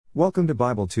Welcome to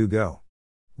Bible to Go.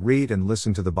 Read and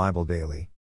listen to the Bible daily.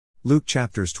 Luke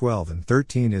chapters 12 and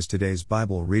 13 is today's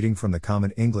Bible reading from the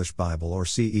Common English Bible or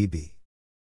CEB.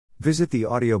 Visit the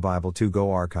Audio Bible to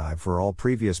Go archive for all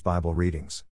previous Bible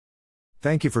readings.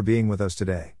 Thank you for being with us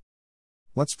today.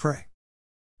 Let's pray.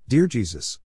 Dear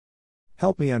Jesus,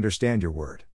 help me understand your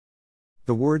word.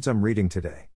 The words I'm reading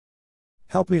today.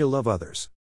 Help me to love others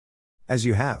as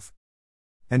you have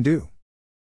and do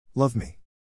love me.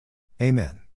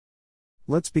 Amen.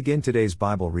 Let's begin today's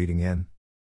Bible reading in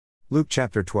Luke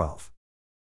chapter 12.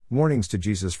 Warnings to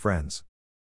Jesus' friends.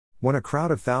 When a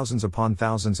crowd of thousands upon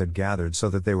thousands had gathered so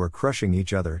that they were crushing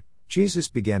each other, Jesus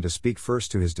began to speak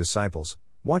first to his disciples,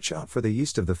 "Watch out for the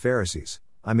yeast of the Pharisees,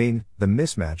 the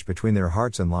mismatch between their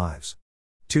hearts and lives.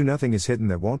 2 Nothing is hidden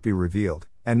that won't be revealed,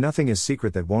 and nothing is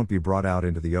secret that won't be brought out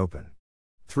into the open.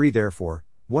 3 Therefore,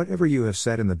 whatever you have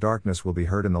said in the darkness will be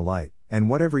heard in the light, and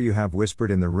whatever you have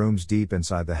whispered in the rooms deep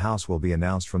inside the house will be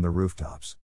announced from the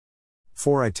rooftops.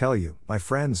 4 I tell you, my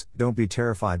friends, don't be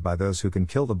terrified by those who can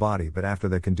kill the body but after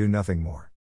that can do nothing more.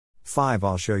 5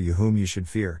 I'll show you whom you should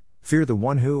fear. Fear the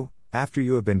one who, after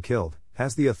you have been killed,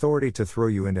 has the authority to throw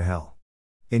you into hell.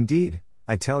 Indeed,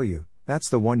 I tell you, that's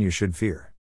the one you should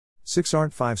fear. 6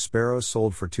 Aren't 5 sparrows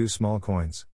sold for 2 small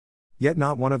coins? Yet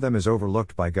not one of them is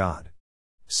overlooked by God.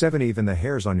 7 Even the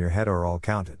hairs on your head are all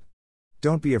counted.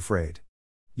 Don't be afraid.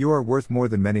 You are worth more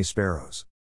than many sparrows.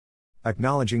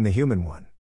 Acknowledging the human one.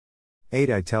 8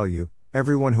 I tell you,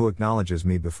 everyone who acknowledges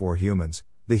me before humans,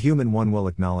 the human one will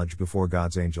acknowledge before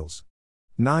God's angels.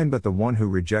 9 But the one who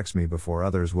rejects me before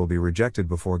others will be rejected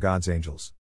before God's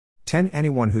angels. 10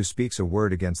 Anyone who speaks a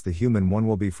word against the human one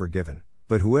will be forgiven,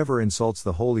 but whoever insults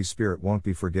the Holy Spirit won't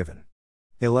be forgiven.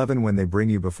 11 When they bring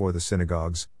you before the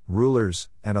synagogues, rulers,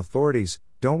 and authorities,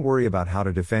 don't worry about how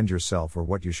to defend yourself or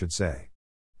what you should say.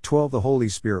 12 The Holy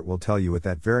Spirit will tell you at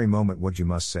that very moment what you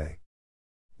must say.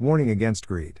 Warning against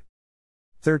greed.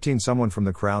 13 Someone from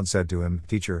the crowd said to him,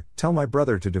 "Teacher, tell my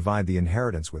brother to divide the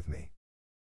inheritance with me."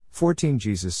 14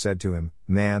 Jesus said to him,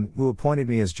 "Man, who appointed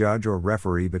me as judge or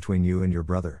referee between you and your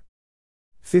brother?"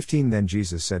 15 Then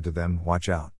Jesus said to them, "Watch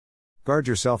out. Guard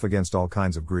yourself against all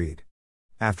kinds of greed.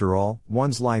 After all,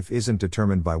 one's life isn't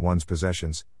determined by one's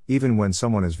possessions, even when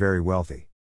someone is very wealthy."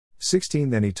 16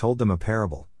 Then he told them a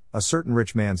parable. A certain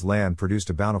rich man's land produced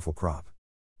a bountiful crop.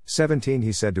 17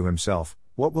 He said to himself,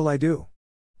 "What will I do?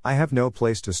 I have no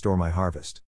place to store my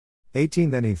harvest."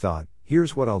 18 Then he thought,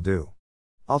 "Here's what I'll do.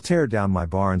 I'll tear down my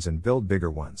barns and build bigger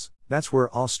ones, that's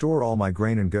where I'll store all my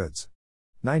grain and goods."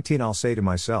 19 I'll say to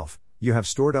myself, "You have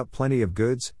stored up plenty of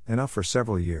goods, enough for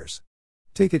several years.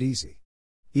 Take it easy.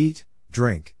 Eat,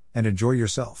 drink, and enjoy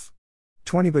yourself."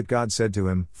 20 But God said to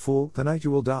him, "Fool, tonight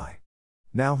you will die.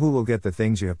 Now who will get the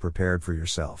things you have prepared for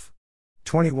yourself?"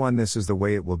 21 This is the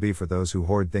way it will be for those who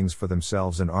hoard things for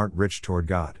themselves and aren't rich toward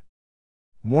God.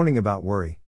 Warning about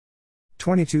worry.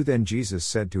 22 Then Jesus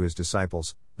said to his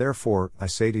disciples, "Therefore, I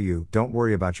say to you, don't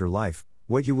worry about your life,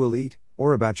 what you will eat,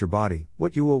 or about your body,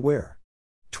 what you will wear."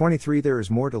 23 There is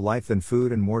more to life than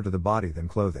food and more to the body than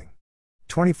clothing.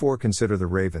 24 Consider the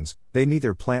ravens, they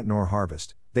neither plant nor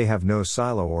harvest, they have no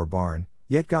silo or barn,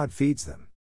 yet God feeds them.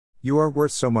 You are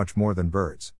worth so much more than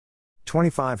birds.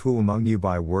 25 Who among you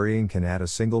by worrying can add a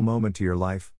single moment to your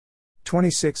life?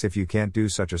 26 If you can't do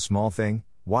such a small thing,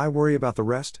 why worry about the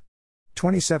rest?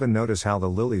 27 Notice how the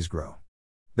lilies grow.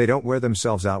 They don't wear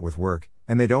themselves out with work,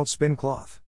 and they don't spin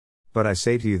cloth. But I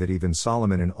say to you that even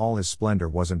Solomon in all his splendor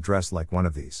wasn't dressed like one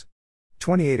of these.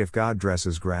 28 If God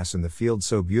dresses grass in the field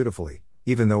so beautifully,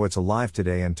 even though it's alive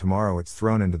today and tomorrow it's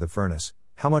thrown into the furnace,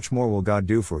 how much more will God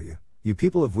do for you, you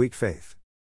people of weak faith?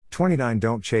 29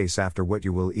 Don't chase after what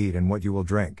you will eat and what you will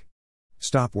drink.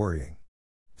 Stop worrying.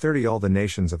 30 All the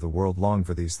nations of the world long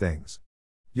for these things.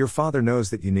 Your Father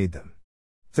knows that you need them.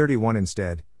 31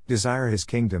 Instead, desire His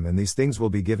kingdom and these things will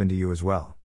be given to you as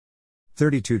well.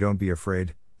 32 Don't be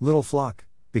afraid, little flock,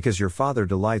 because your Father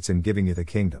delights in giving you the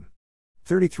kingdom.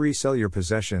 33 Sell your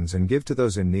possessions and give to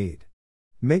those in need.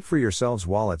 Make for yourselves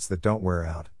wallets that don't wear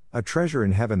out, a treasure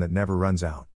in heaven that never runs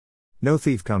out. No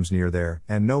thief comes near there,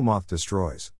 and no moth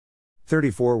destroys.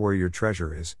 34 Where your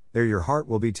treasure is, there your heart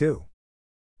will be too.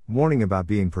 Warning about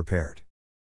being prepared.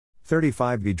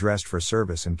 35 Be dressed for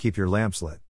service and keep your lamps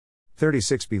lit.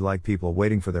 36 Be like people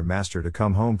waiting for their master to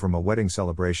come home from a wedding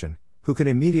celebration, who can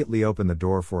immediately open the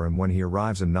door for him when he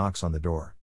arrives and knocks on the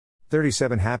door.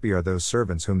 37 Happy are those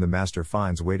servants whom the master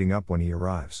finds waiting up when he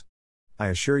arrives. I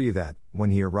assure you that,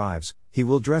 when he arrives, he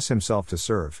will dress himself to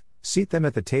serve, seat them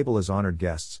at the table as honored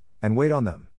guests, and wait on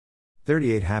them.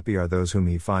 38 Happy are those whom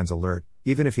he finds alert,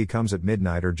 even if he comes at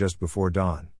midnight or just before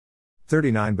dawn.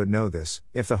 39 But know this,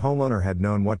 if the homeowner had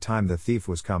known what time the thief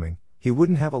was coming, He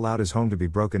wouldn't have allowed his home to be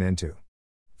broken into.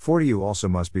 40 You also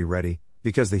must be ready,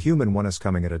 because the human one is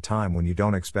coming at a time when you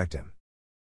don't expect him.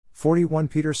 41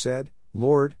 Peter said,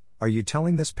 Lord, are you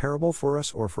telling this parable for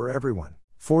us or for everyone?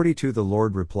 42 The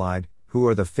Lord replied, Who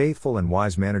are the faithful and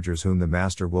wise managers whom the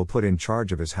master will put in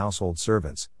charge of his household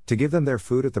servants, to give them their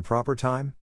food at the proper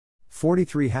time?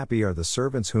 43 Happy are the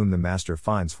servants whom the master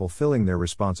finds fulfilling their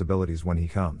responsibilities when he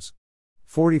comes.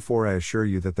 44 I assure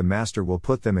you that the master will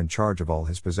put them in charge of all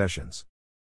his possessions.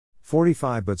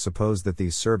 45 But suppose that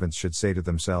these servants should say to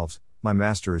themselves, My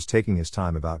master is taking his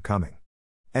time about coming.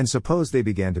 And suppose they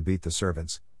began to beat the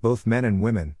servants, both men and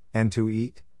women, and to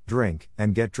eat, drink,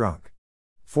 and get drunk.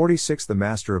 46 The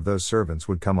master of those servants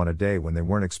would come on a day when they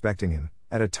weren't expecting him,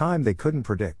 at a time they couldn't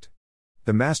predict.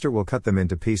 The master will cut them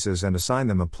into pieces and assign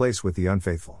them a place with the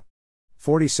unfaithful.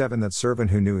 47 That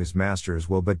servant who knew his master's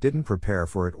will but didn't prepare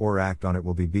for it or act on it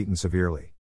will be beaten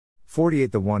severely.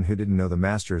 48 The one who didn't know the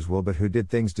master's will but who did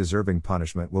things deserving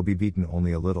punishment will be beaten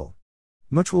only a little.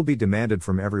 Much will be demanded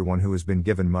from everyone who has been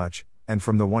given much, and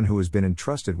from the one who has been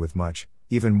entrusted with much,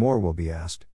 even more will be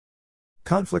asked.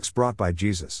 Conflicts brought by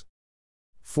Jesus.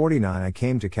 49 I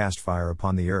came to cast fire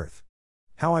upon the earth.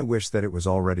 How I wish that it was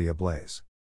already ablaze.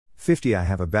 50 I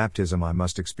have a baptism I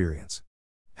must experience.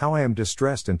 How I am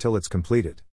distressed until it's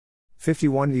completed.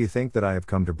 51 Do you think that I have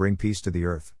come to bring peace to the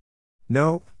earth?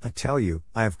 No, I tell you,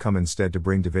 I have come instead to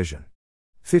bring division.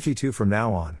 52 From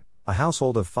now on, a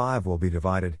household of 5 will be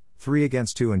divided, 3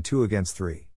 against 2 and 2 against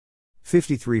 3.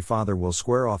 53 Father will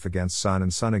square off against son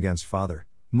and son against father,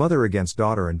 mother against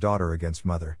daughter and daughter against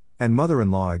mother, and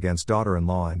mother-in-law against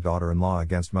daughter-in-law and daughter-in-law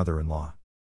against mother-in-law.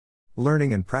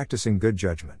 Learning and practicing good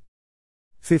judgment.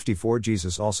 54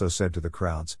 Jesus also said to the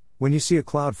crowds, When you see a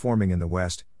cloud forming in the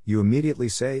west, you immediately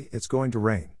say, It's going to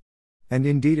rain. And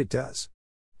indeed it does.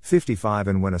 55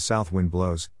 And when a south wind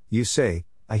blows, you say,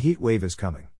 A heat wave is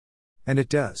coming. And it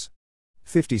does.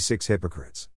 56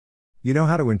 Hypocrites. You know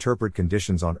how to interpret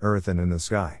conditions on earth and in the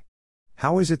sky.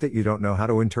 How is it that you don't know how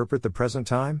to interpret the present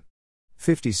time?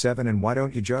 57 And why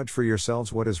don't you judge for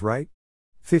yourselves what is right?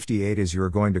 58 As you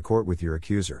are going to court with your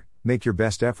accuser, make your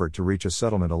best effort to reach a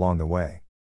settlement along the way.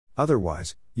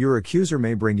 Otherwise, your accuser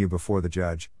may bring you before the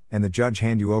judge, and the judge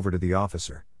hand you over to the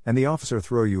officer, and the officer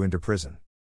throw you into prison.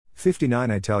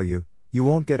 59 I tell you, you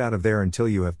won't get out of there until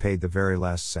you have paid the very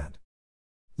last cent.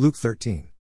 Luke 13.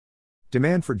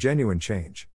 Demand for genuine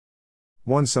change.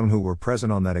 Some who were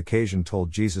present on that occasion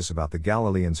told Jesus about the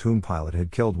Galileans whom Pilate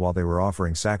had killed while they were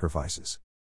offering sacrifices.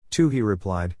 2 He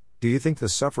replied, Do you think the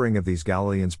suffering of these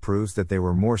Galileans proves that they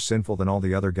were more sinful than all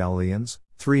the other Galileans?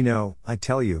 3 No, I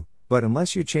tell you, but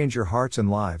unless you change your hearts and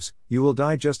lives, you will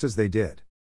die just as they did.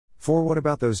 4 What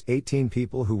about those 18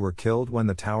 people who were killed when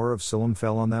the Tower of Siloam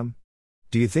fell on them?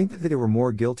 Do you think that they were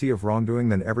more guilty of wrongdoing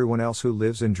than everyone else who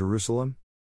lives in Jerusalem?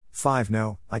 5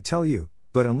 No, I tell you,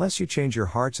 but unless you change your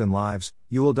hearts and lives,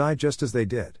 you will die just as they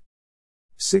did.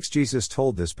 6 Jesus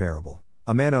told this parable.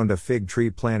 A man owned a fig tree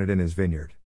planted in his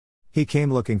vineyard. He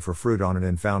came looking for fruit on it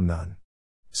and found none.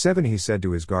 7 He said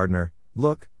to his gardener,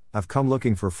 Look, I've come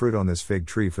looking for fruit on this fig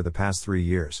tree for the past 3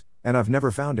 years, and I've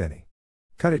never found any.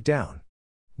 Cut it down.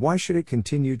 Why should it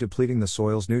continue depleting the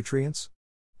soil's nutrients?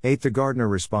 8 The gardener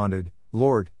responded,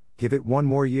 Lord, give it 1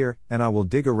 more year, and I will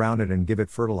dig around it and give it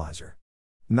fertilizer.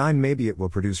 9 Maybe it will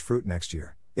produce fruit next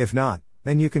year. If not,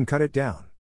 then you can cut it down.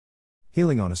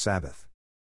 Healing on a Sabbath.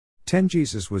 10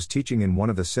 Jesus was teaching in one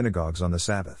of the synagogues on the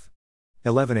Sabbath.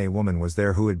 11 A woman was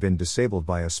there who had been disabled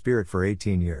by a spirit for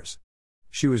 18 years.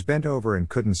 She was bent over and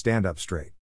couldn't stand up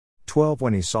straight. 12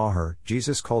 When he saw her,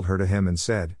 Jesus called her to him and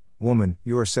said, Woman,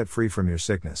 you are set free from your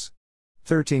sickness.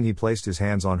 13 He placed his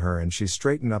hands on her and she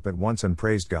straightened up at once and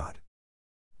praised God.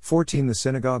 14 The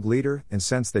synagogue leader,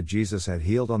 incensed that Jesus had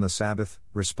healed on the Sabbath,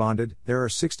 responded, There are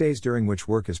 6 days during which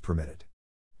work is permitted.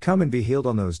 Come and be healed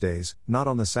on those days, not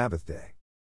on the Sabbath day.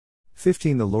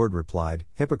 15 The Lord replied,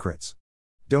 Hypocrites!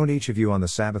 Don't each of you on the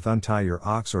Sabbath untie your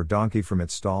ox or donkey from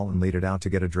its stall and lead it out to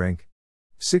get a drink?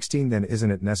 16 Then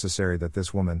isn't it necessary that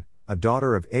this woman, a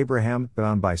daughter of Abraham,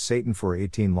 bound by Satan for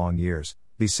 18 long years,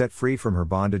 be set free from her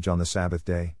bondage on the Sabbath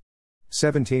day?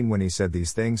 17 When he said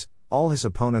these things, all his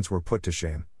opponents were put to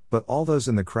shame, but all those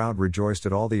in the crowd rejoiced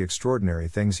at all the extraordinary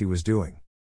things he was doing.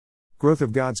 Growth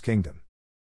of God's Kingdom.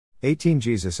 18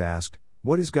 Jesus asked,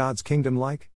 What is God's kingdom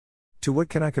like? To what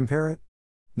can I compare it?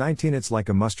 19 It's like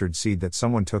a mustard seed that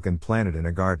someone took and planted in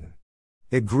a garden.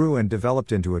 It grew and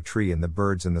developed into a tree and the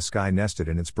birds in the sky nested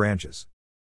in its branches.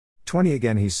 20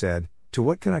 Again he said, To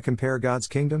what can I compare God's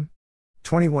kingdom?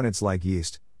 21 It's like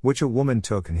yeast, which a woman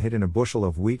took and hid in a bushel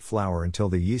of wheat flour until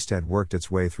the yeast had worked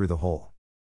its way through the hole.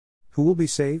 Who will be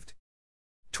saved?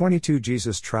 22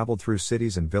 Jesus traveled through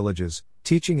cities and villages,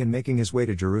 teaching and making his way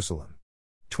to Jerusalem.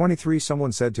 23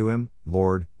 Someone said to him,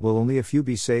 Lord, will only a few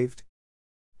be saved?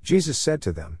 Jesus said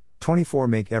to them, 24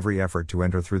 Make every effort to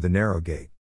enter through the narrow gate.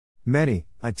 Many,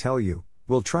 I tell you,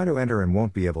 will try to enter and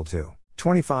won't be able to.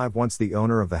 25 Once the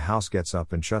owner of the house gets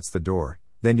up and shuts the door,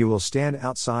 then you will stand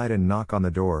outside and knock on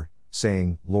the door,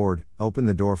 saying, Lord, open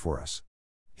the door for us.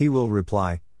 He will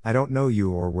reply, I don't know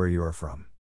you or where you are from.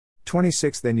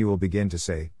 26 Then you will begin to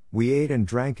say, we ate and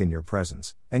drank in your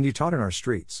presence, and you taught in our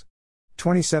streets.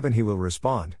 27 He will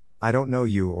respond, I don't know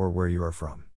you or where you are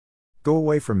from. Go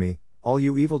away from me, all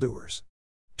you evildoers.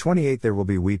 28 There will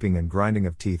be weeping and grinding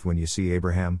of teeth when you see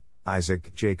Abraham,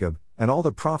 Isaac, Jacob, and all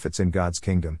the prophets in God's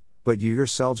kingdom, but you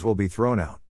yourselves will be thrown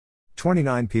out.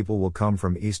 29 People will come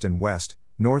from east and west,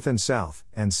 north and south,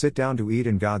 and sit down to eat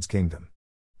in God's kingdom.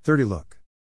 30 Look.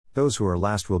 Those who are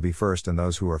last will be first and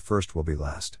those who are first will be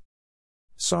last.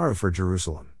 Sorrow for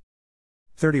Jerusalem.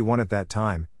 31 At that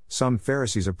time, some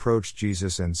Pharisees approached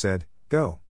Jesus and said,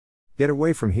 Go. Get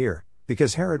away from here,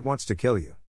 because Herod wants to kill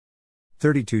you.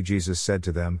 32 Jesus said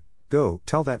to them, Go,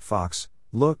 tell that fox,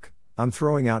 look, I'm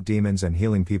throwing out demons and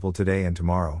healing people today and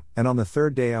tomorrow, and on the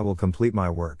third day I will complete my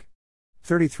work.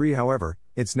 33 However,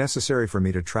 it's necessary for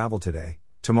me to travel today,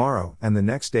 tomorrow, and the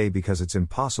next day because it's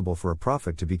impossible for a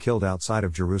prophet to be killed outside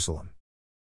of Jerusalem.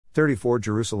 34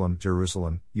 Jerusalem,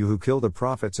 Jerusalem, you who kill the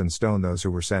prophets and stone those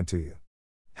who were sent to you.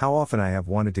 How often I have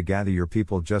wanted to gather your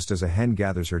people just as a hen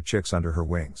gathers her chicks under her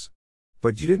wings.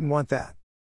 But you didn't want that.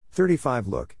 35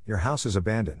 Look, your house is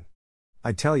abandoned.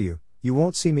 I tell you, you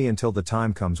won't see me until the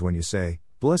time comes when you say,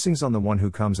 Blessings on the one who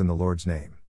comes in the Lord's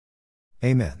name.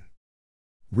 Amen.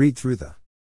 Read through the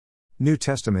New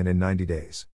Testament in 90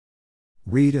 days.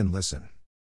 Read and listen.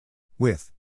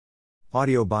 With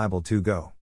Audio Bible 2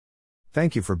 Go.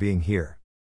 Thank you for being here.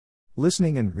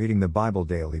 Listening and reading the Bible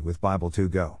daily with Bible 2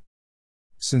 Go.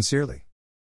 Sincerely,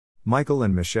 Michael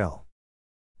and Michelle.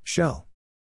 Shell.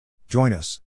 Join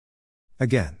us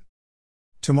again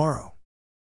tomorrow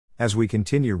as we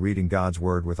continue reading God's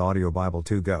Word with Audio Bible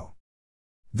 2 Go.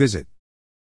 Visit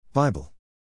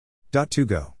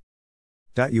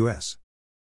Bible.2go.us.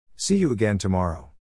 See you again tomorrow.